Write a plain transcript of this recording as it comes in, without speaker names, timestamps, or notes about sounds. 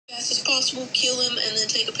Fast as possible, kill him, and then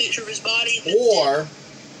take a picture of his body. Or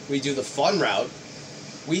we do the fun route.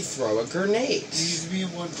 We throw a grenade. It needs to be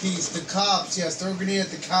in one piece. The cops, yes, throw a grenade at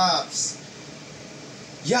the cops.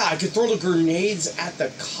 Yeah, I could throw the grenades at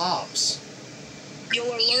the cops. You'll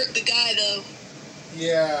alert the guy, though.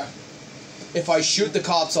 Yeah. If I shoot the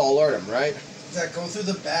cops, I'll alert him, right? That go through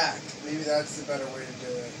the back. Maybe that's the better way to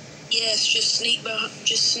do it. Yes, just sneak behind.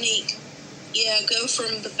 Just sneak. Yeah, go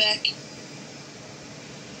from the back.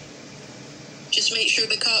 Just make sure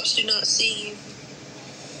the cops do not see you.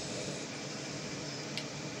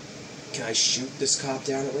 Can I shoot this cop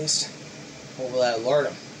down at least? Or will that alert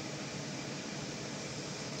him?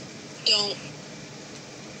 Don't.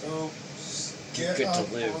 Don't get Good to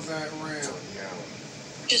up live. on that ramp.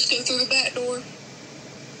 Just go through the back door.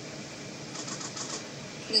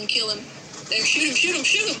 And then kill him. There, shoot him, shoot him,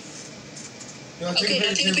 shoot him! No, Okay,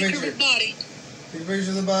 now take a picture of his body. Take a picture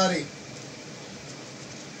of the body.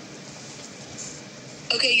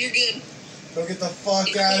 Okay, you're good. Go get the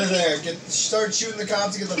fuck out of there. Start shooting the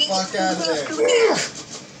cops and get the fuck out of there.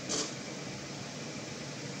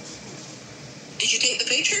 Did you take the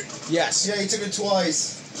picture? Yes. Yeah, he took it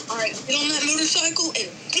twice. Alright, get on that motorcycle and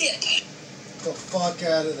dip. Get the fuck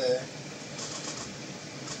out of there.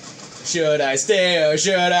 Should I stay or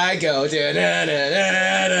should I go?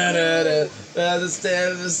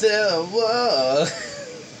 Whoa.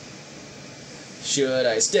 Should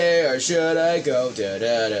I stay or should I go?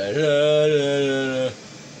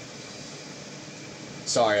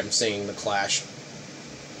 Sorry, I'm singing The Clash.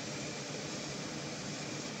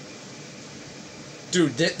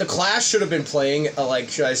 Dude, The Clash should have been playing, like,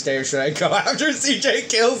 should I stay or should I go after CJ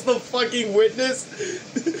kills the fucking witness?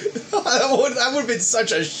 that would have been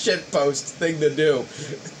such a shitpost thing to do.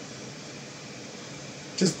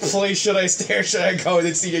 Just play should I stay or should I go, and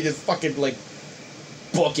then CJ just fucking, like,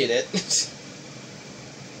 booking it.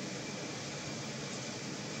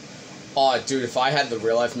 Oh, dude, if I had the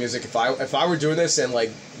real life music, if I were doing this and,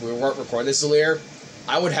 like, we weren't recording this earlier,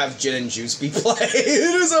 I would have Gin and Juice be playing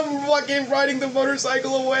as I'm fucking riding the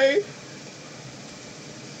motorcycle away.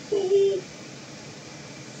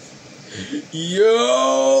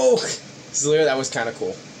 Yo! Zlear, that was kind of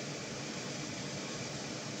cool.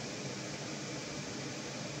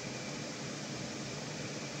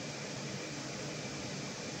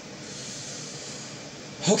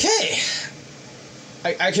 Okay.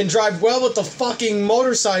 I can drive well with the fucking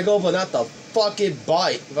motorcycle, but not the fucking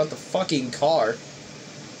bike, not the fucking car.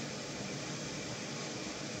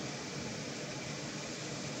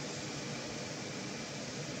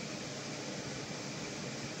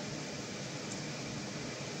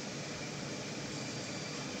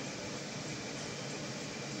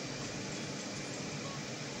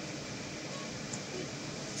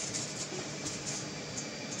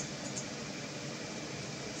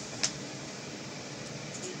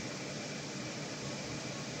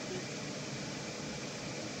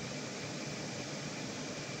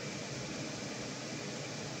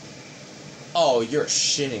 Oh, you're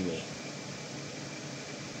shitting me.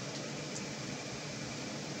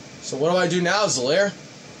 So what do I do now, Zlear?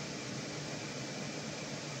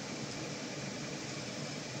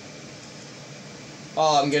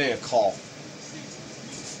 Oh, I'm getting a call.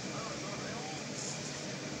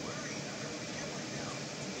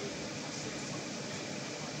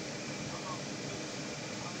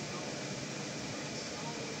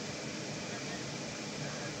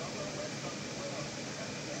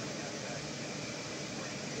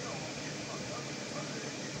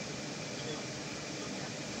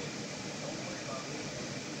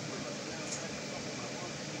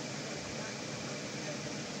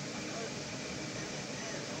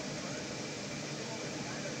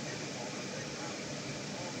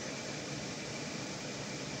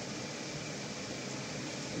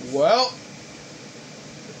 Well,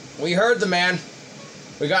 we heard the man.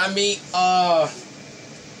 We gotta meet,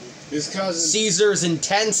 His cousin. Caesar's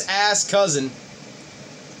intense ass cousin.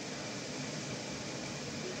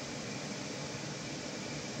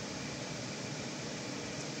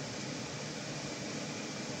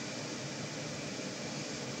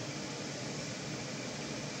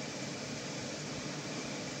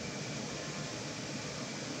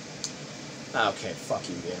 Okay, fuck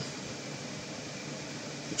you, man.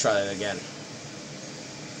 Try that again.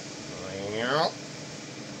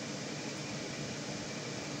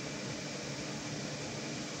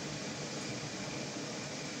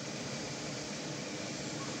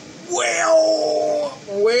 Well,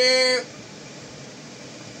 we're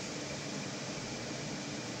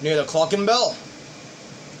near the clock and bell.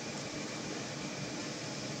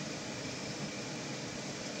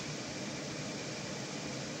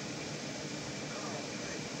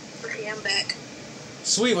 Okay, I'm back.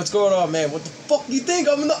 Sweet, what's going on, man? What the fuck do you think?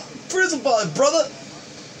 I'm in the prison bond, brother!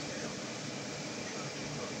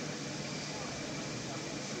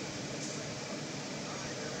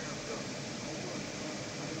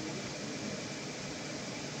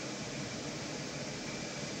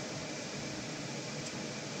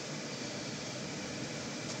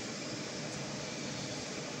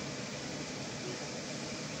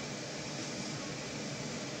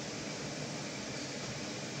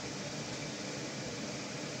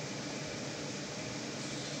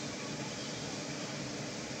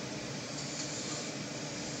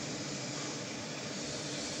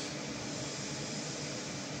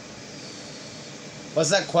 What's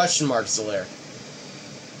that question mark still there?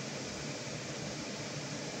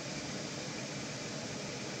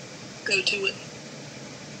 Go to it.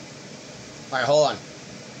 Alright, hold on.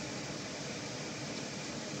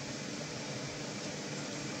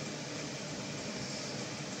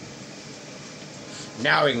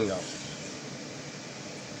 Now we can go.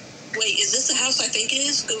 Wait, is this the house I think it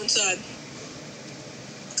is? Go inside.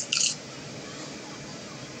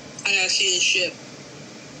 I gotta see this shit.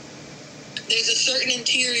 There's a certain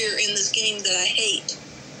interior in this game that I hate.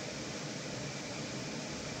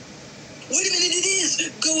 Wait a minute, it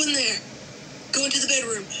is! Go in there. Go into the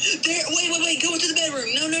bedroom. There, wait, go into the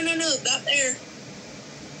bedroom. No, not there.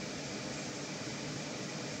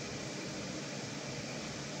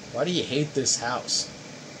 Why do you hate this house?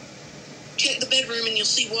 Check the bedroom and you'll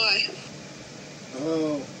see why.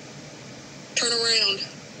 Oh. Turn around.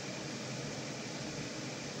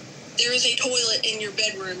 There is a toilet in your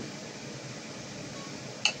bedroom.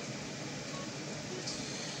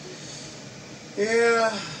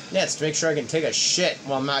 Yeah. Yeah, it's to make sure I can take a shit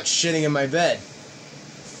while I'm not shitting in my bed.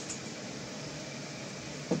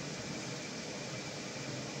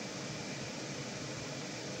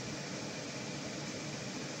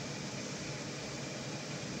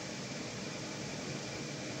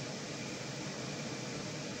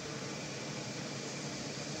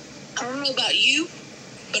 I don't know about you,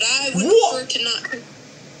 but I would Whoa. prefer to not...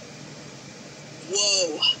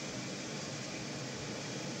 Whoa.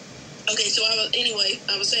 Okay, so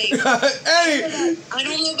I was saying... Hey! I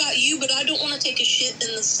don't know about you, but I don't want to take a shit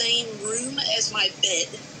in the same room as my bed,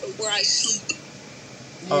 where I sleep.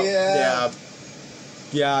 Yeah.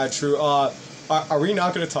 Yeah, true. Are we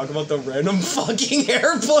not going to talk about the random fucking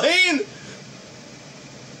airplane?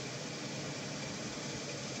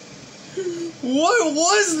 What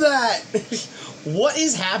was that? What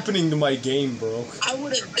is happening to my game, bro? I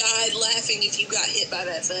would have died laughing if you got hit by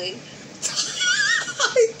that thing.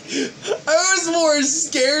 I was more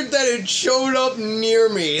scared that it showed up near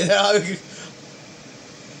me. I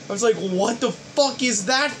was like, what the fuck is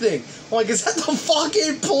that thing? I'm like, is that the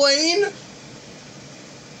fucking plane?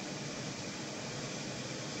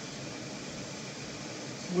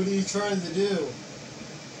 What are you trying to do?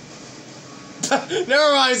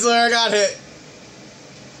 Never mind, sir, I got hit.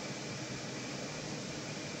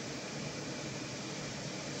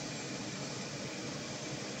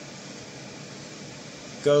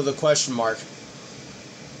 Go to the question mark.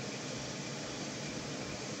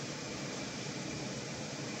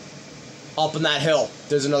 Up on that hill,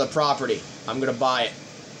 there's another property. I'm gonna buy it.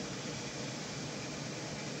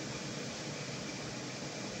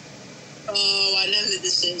 Oh, I know who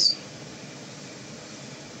this is.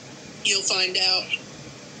 You'll find out.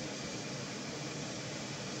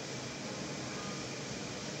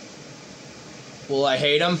 Will I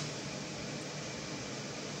hate him?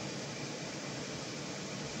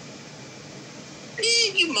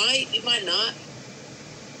 You might not.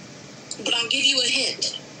 But I'll give you a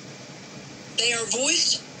hint. They are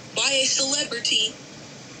voiced by a celebrity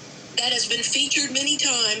that has been featured many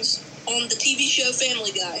times on the TV show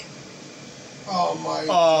Family Guy. Oh my.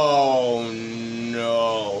 Oh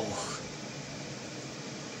no.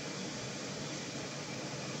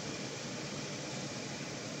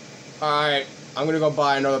 Alright, I'm gonna go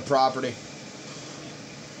buy another property.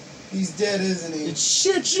 He's dead, isn't he? It's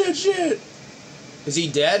shit. Is he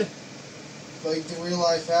dead? Like the real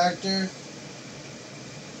life actor?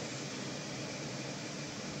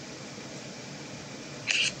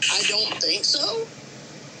 I don't think so.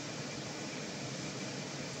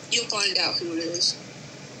 You'll find out who it is.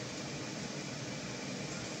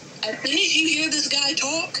 As soon as you hear this guy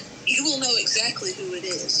talk, you will know exactly who it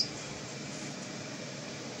is.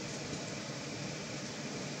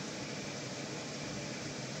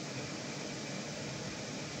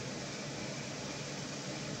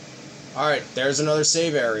 Alright, there's another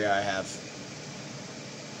save area I have.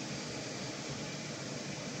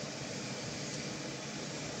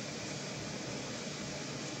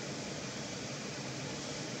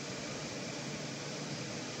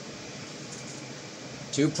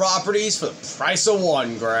 2 properties for the price of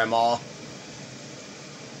 1, Grandma.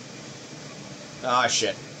 Ah,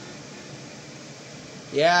 shit.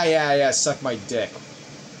 Yeah, suck my dick.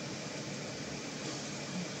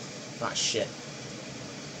 Ah, shit.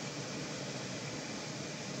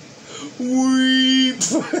 Weep!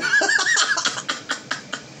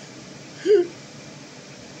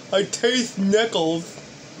 I taste nickels.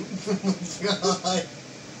 God.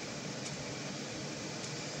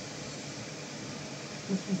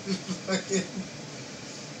 Fucking.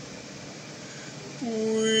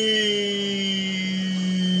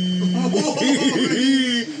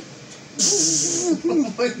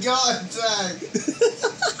 Oh my God, Zach.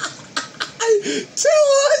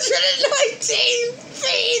 219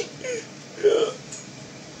 feet!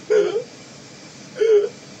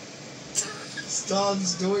 Stop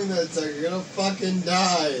doing that, Zach. You're gonna fucking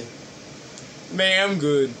die. Man, I'm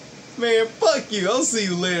good. Man, fuck you. I'll see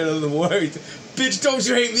you later in the world. Bitch, don't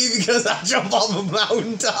you hate me because I jump off of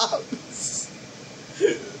mountaintops?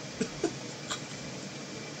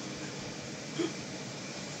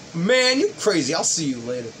 Man, you crazy. I'll see you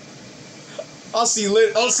later. I'll see you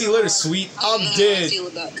later. I'll see you later, sweet. I'm dead. How I feel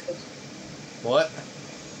about this. What?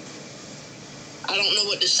 I don't know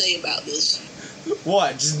what to say about this.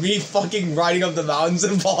 What? Just me fucking riding up the mountains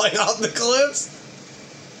and falling off the cliffs?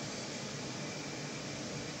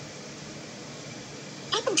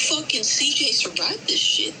 How did fucking CJ survive this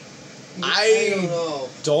shit? I don't know.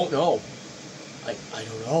 Don't know. I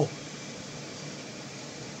don't know.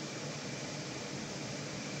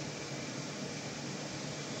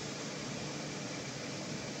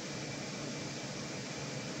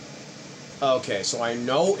 Okay, so I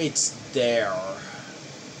know it's there.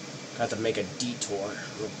 Got to make a detour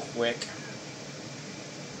real quick.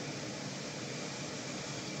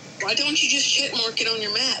 Why don't you just check mark it on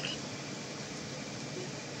your map?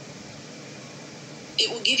 It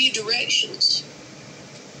will give you directions.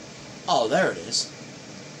 Oh, there it is.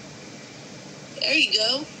 There you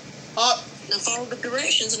go. Up. Now follow the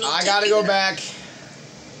directions and I gotta go back.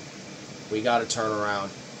 We gotta turn around.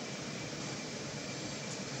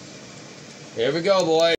 Here we go, boy.